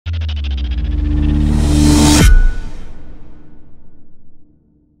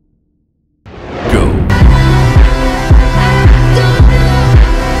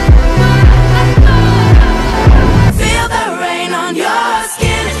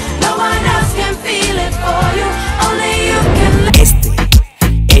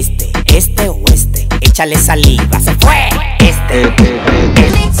échale saliva. Se fue este.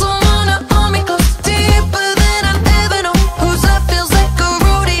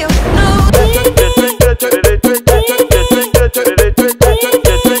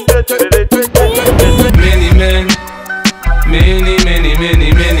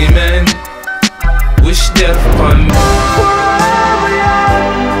 Many men wish death upon me.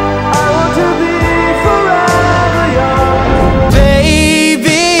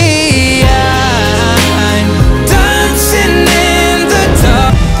 Baby, I'm dancing in the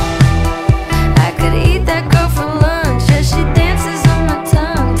dark. I could eat that girl for lunch as she dances on my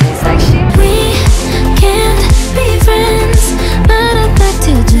tongue. Tastes like she. We can't be friends, but I'd like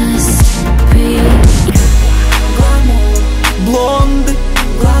to just be. Блонды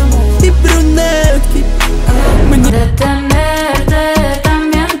и брюнетки. De tenerte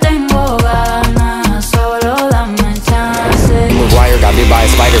también tengo ganas, solo dame chance. Maguire got bit by a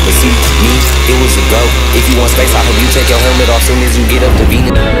spider, but see, me, it was a go. If you want space, I hope you take your helmet off soon as you get up to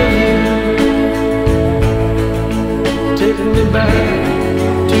Venus. Taking me back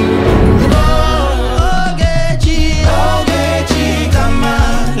to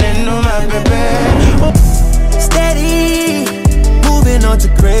steady, moving on to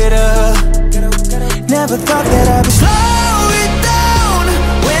greater. Never thought that I'd be slow it down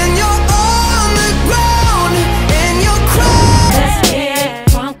when you're on the ground and you're crying. Let's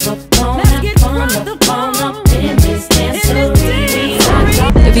get drunk up in this dancery.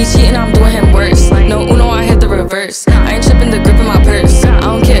 If he's cheating, I'm doing him worse. No Uno, I hit the reverse. I ain't tripping the grip in my purse. I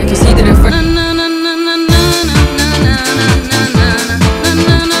don't care, cause he did it first.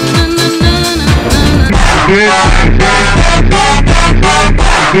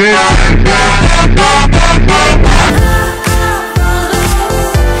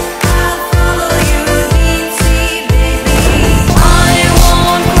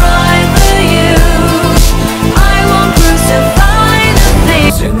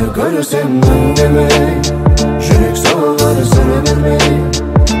 Sen önüme, yürek salları sen önüme.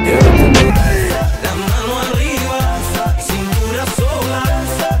 La mano arriba, cintura sola,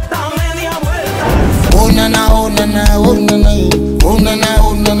 dame media vuelta. Oh na na, oh na na, oh na na, oh na na,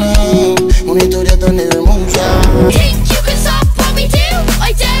 oh na na. Una historia tan hermosa. Think you can stop what we do?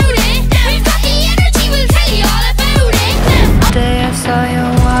 I doubt it. We've got the energy, we'll tell you all about it. The day I saw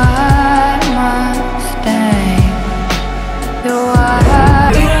your white Mustang, your white.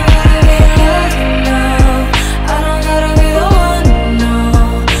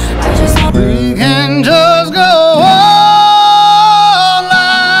 We can just go on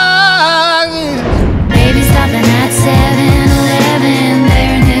like this. Baby stopping at 7-Eleven,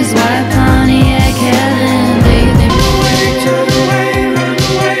 there in his white Pontiac Kevin. Do you think Turn away, run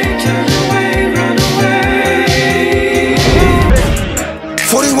away, turn away, run away.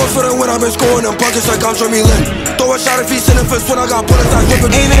 41 for the win, I've been scoring them buckets like I'm Jeremy Lin. Throw a shot if he's in the fist when I got bullets like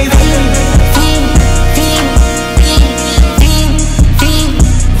whipping.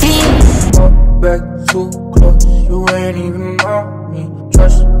 Back too close, you ain't even on me.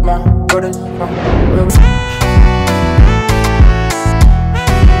 Trust my brothers,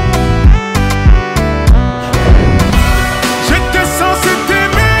 J'étais censé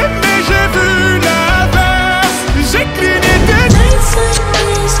t'aimer, mais j'ai vu l'inverse. J'ai cligné des yeux.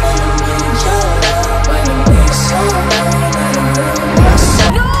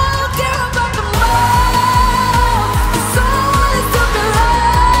 no care about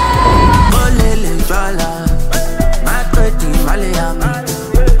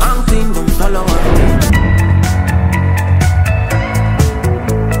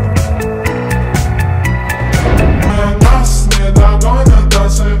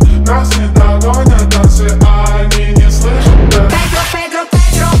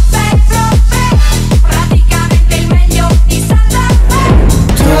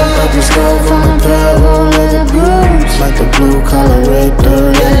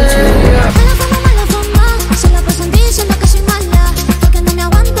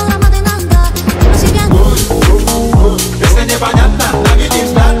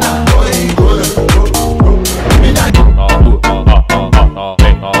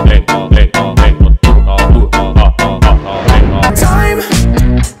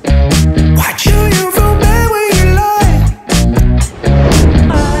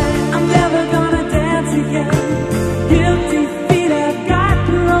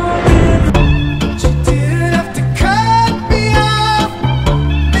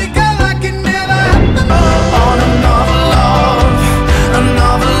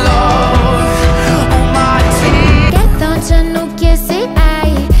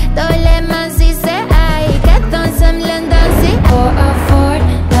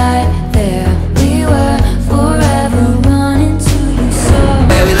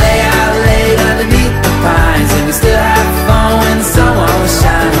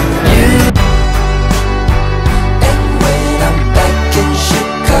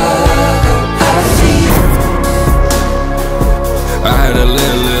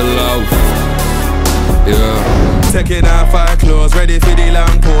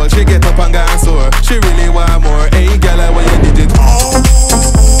soul. She get up and gone sore. She really want more. Hey, girl, what you did it?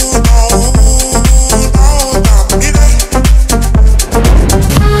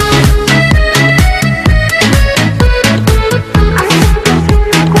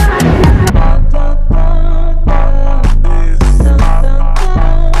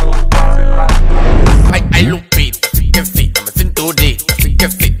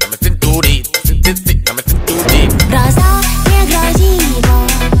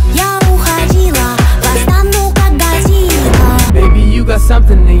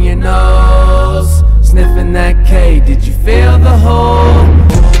 Something in your nose, sniffing that K. Did you feel the hole?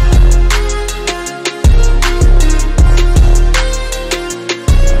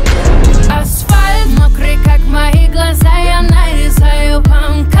 Асфальт мокрый, как мои глаза, я нарезаю по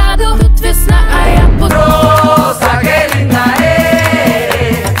МКАДу. Тут весна, а я пуст. Rosa, qué linda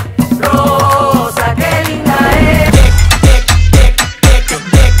es. Rosa, qué linda es.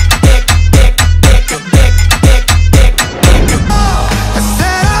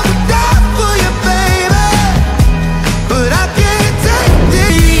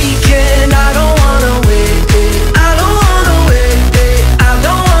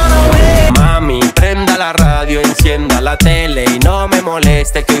 Encienda la tele y no me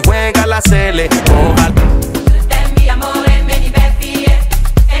moleste que hoy juega la Cele. Ojalá.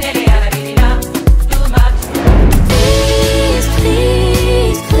 Please,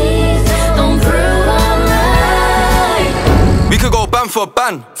 please, please, don't throw our life. We could go band for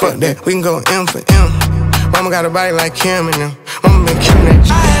band. Fuck that, we can go M for M. Mama got a body like Kim and them. Mama been killing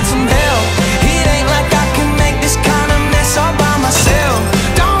that. I had some help. It ain't like I can make this kind of mess all by myself.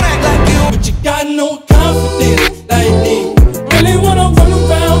 Don't act like you, but you got no confidence like me. Really wanna run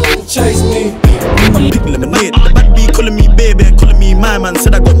around and chase me. People in the mid, the bad be calling me baby and calling me my man.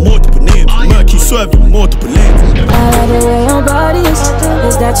 Said I got multiple names, murky swerving multiple lanes. I like the way your body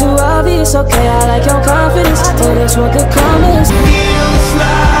is that too obvious? Okay, I like your confidence, but that's what could come is. Feels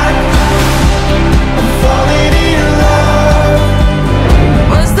like I'm falling in love.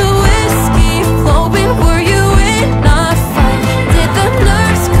 Was the whiskey flowing? Were you in a fight? Did the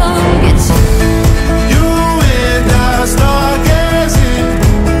nurse come get you? You and I stargazing.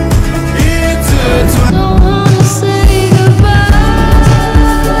 Intertwined. Don't wanna say goodbye.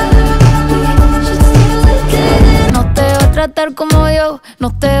 No te va a tratar como yo, no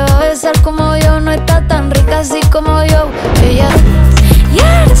te va a besar como yo, no está tan rica así como yo. Ella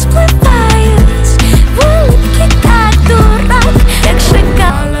ya después vayas, vuelve que capturar, jak rzeka.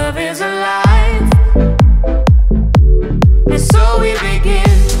 Our love is alive, and so we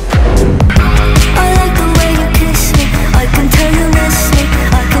begin. I like the way you kiss me, I can tell you miss me,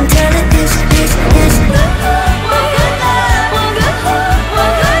 I can tell it is.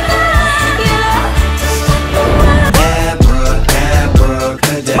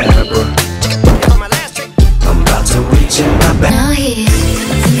 Abracadabra. I'm about to reach in my back. Now he's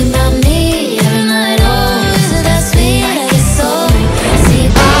thinking about me every night. Oh, so that's me, I get so see.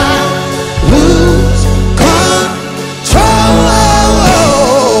 Lose control.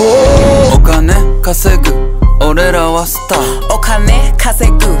 お金稼ぐ俺らはスター。お金稼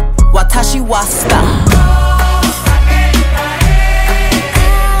ぐ私はスター。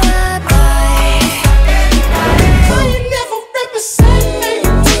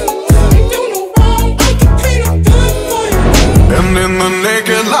And in the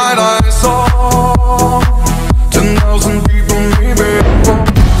naked light I saw 10,000 people, maybe.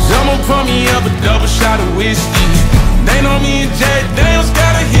 Someone pour me up a double shot of whiskey. They know me and Jay Daniels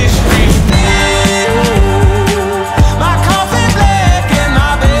got a history. My coffee black and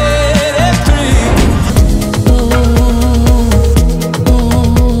my bed is clean.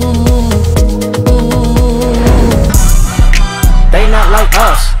 They not like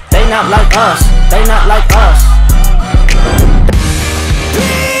us, they not like us, they not like us.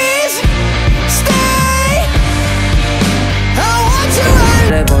 Please stay. I want you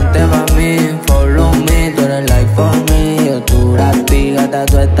right. Ponte mami, follow me, tú eres like for me. Yo tú gratis, gata,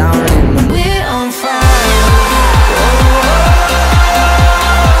 tú estás lindo. We're on fire.